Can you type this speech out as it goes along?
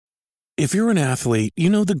If you're an athlete, you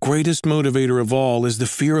know the greatest motivator of all is the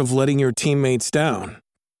fear of letting your teammates down.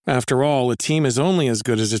 After all, a team is only as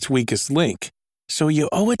good as its weakest link. So you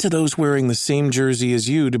owe it to those wearing the same jersey as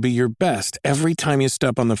you to be your best every time you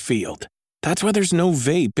step on the field. That's why there's no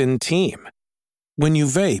vape in team. When you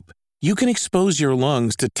vape, you can expose your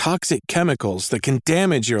lungs to toxic chemicals that can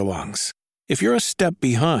damage your lungs. If you're a step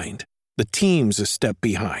behind, the team's a step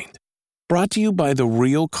behind. Brought to you by The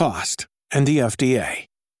Real Cost and the FDA.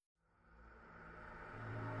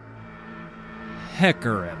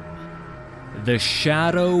 Hecarim, The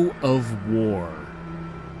Shadow of War,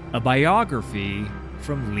 a biography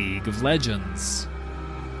from League of Legends.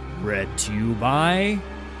 Read to you by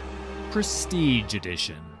Prestige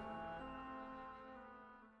Edition.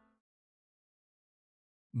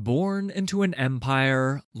 Born into an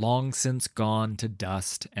empire long since gone to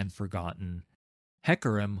dust and forgotten,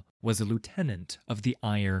 Hecarim was a lieutenant of the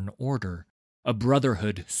Iron Order, a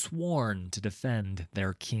brotherhood sworn to defend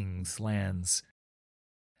their king's lands.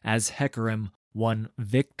 As Hecarim won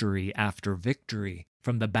victory after victory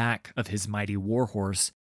from the back of his mighty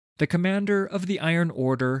warhorse, the commander of the Iron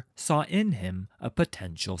Order saw in him a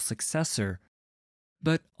potential successor,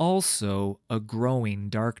 but also a growing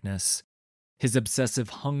darkness. His obsessive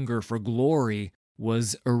hunger for glory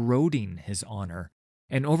was eroding his honor,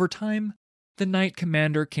 and over time, the Knight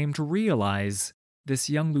Commander came to realize this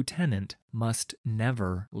young lieutenant must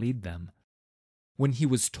never lead them. When he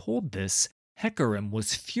was told this, Hecarim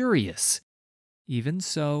was furious. Even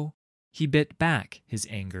so, he bit back his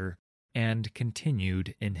anger and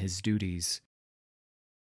continued in his duties.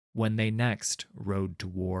 When they next rode to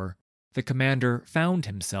war, the commander found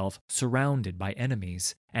himself surrounded by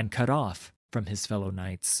enemies and cut off from his fellow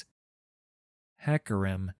knights.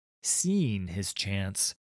 Hecarim, seeing his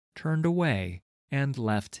chance, turned away and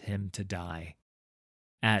left him to die.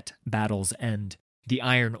 At battle's end, the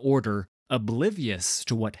Iron Order, oblivious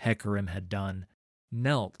to what Hecarim had done,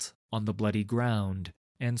 knelt on the bloody ground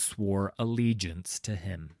and swore allegiance to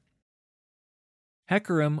him.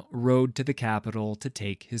 Hecarim rode to the capital to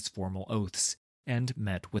take his formal oaths and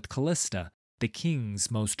met with Callista, the king's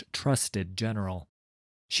most trusted general.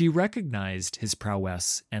 She recognized his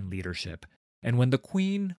prowess and leadership, and when the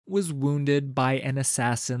queen was wounded by an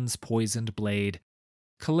assassin's poisoned blade,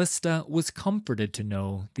 Callista was comforted to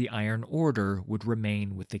know the Iron Order would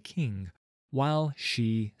remain with the king while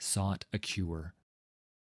she sought a cure.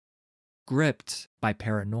 Gripped by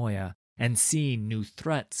paranoia and seeing new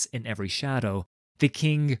threats in every shadow, the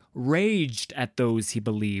king raged at those he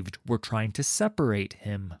believed were trying to separate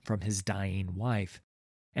him from his dying wife,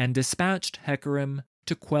 and dispatched Hecarim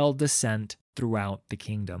to quell dissent throughout the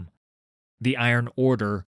kingdom. The Iron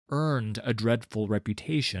Order earned a dreadful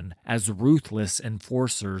reputation as ruthless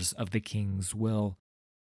enforcers of the king's will.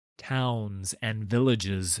 Towns and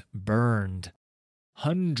villages burned.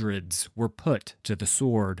 Hundreds were put to the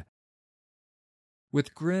sword.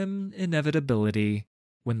 With grim inevitability,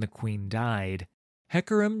 when the queen died,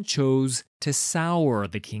 Hecarim chose to sour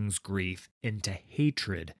the king's grief into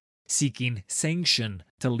hatred, seeking sanction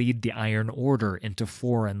to lead the Iron Order into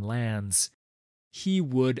foreign lands. He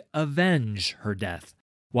would avenge her death,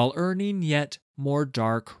 while earning yet more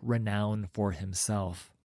dark renown for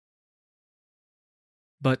himself.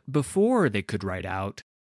 But before they could ride out,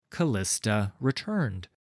 Callista returned.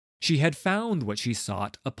 She had found what she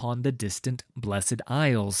sought upon the distant Blessed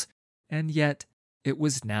Isles, and yet it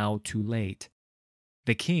was now too late.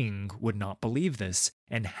 The king would not believe this,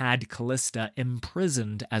 and had Callista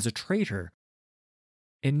imprisoned as a traitor.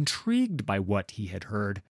 Intrigued by what he had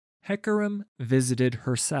heard, Hecarim visited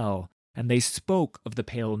her cell, and they spoke of the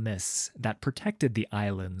pale mists that protected the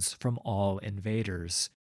islands from all invaders,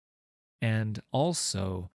 and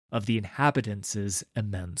also of the inhabitants'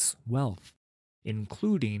 immense wealth,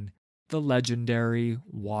 including the legendary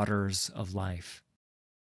Waters of Life.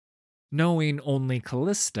 Knowing only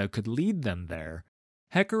Callista could lead them there,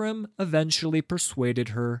 Hecarim eventually persuaded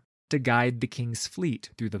her to guide the king's fleet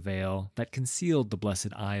through the veil that concealed the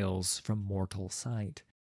Blessed Isles from mortal sight.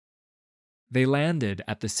 They landed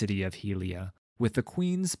at the city of Helia, with the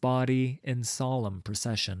queen's body in solemn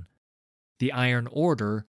procession. The Iron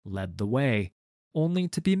Order led the way, only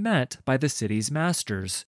to be met by the city's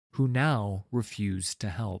masters, who now refused to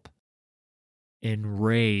help.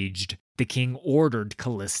 Enraged, the king ordered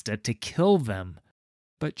Callista to kill them,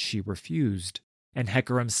 but she refused, and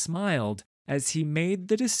Hecarim smiled as he made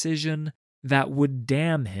the decision that would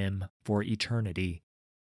damn him for eternity.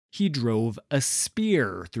 He drove a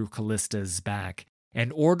spear through Callista's back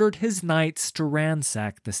and ordered his knights to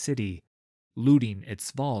ransack the city, looting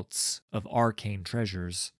its vaults of arcane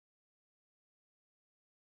treasures.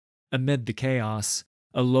 Amid the chaos,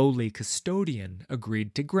 a lowly custodian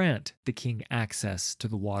agreed to grant the king access to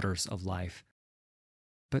the waters of life.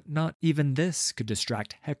 But not even this could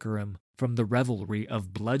distract Hecarim from the revelry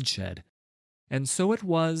of bloodshed, and so it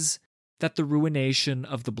was that the ruination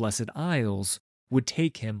of the Blessed Isles would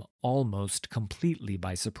take him almost completely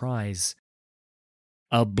by surprise.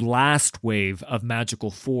 A blast wave of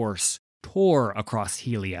magical force tore across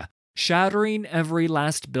Helia, shattering every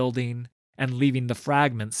last building and leaving the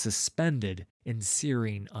fragments suspended in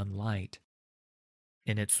searing unlight.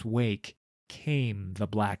 In its wake came the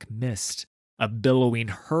black mist, a billowing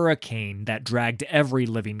hurricane that dragged every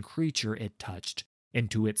living creature it touched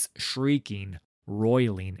into its shrieking,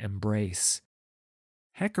 roiling embrace.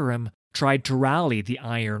 Hecarim tried to rally the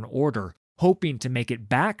Iron Order, hoping to make it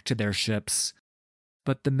back to their ships,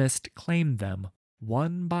 but the mist claimed them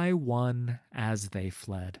one by one as they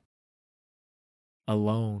fled.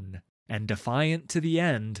 Alone and defiant to the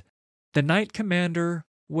end, the Knight Commander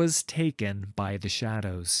was taken by the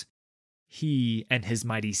shadows. He and his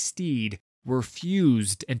mighty steed were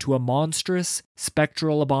fused into a monstrous,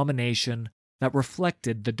 spectral abomination that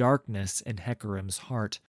reflected the darkness in Hecarim's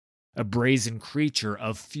heart, a brazen creature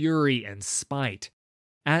of fury and spite,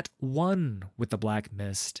 at one with the black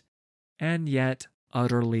mist, and yet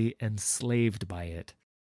utterly enslaved by it.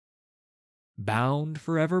 Bound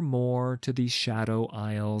forevermore to these Shadow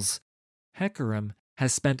Isles, Hecarim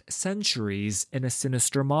has spent centuries in a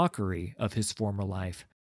sinister mockery of his former life,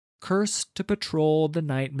 cursed to patrol the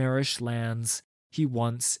nightmarish lands he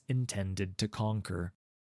once intended to conquer.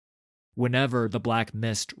 Whenever the black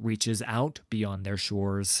mist reaches out beyond their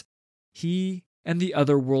shores, he and the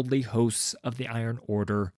otherworldly hosts of the Iron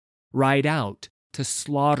Order ride out to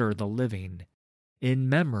slaughter the living in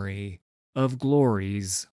memory of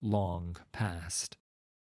glories long past.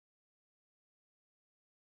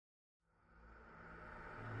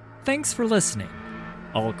 Thanks for listening.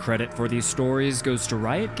 All credit for these stories goes to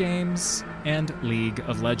Riot Games and League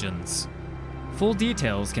of Legends. Full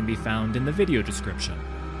details can be found in the video description.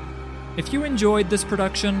 If you enjoyed this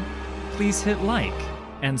production, please hit like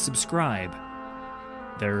and subscribe.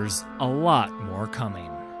 There's a lot more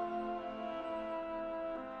coming.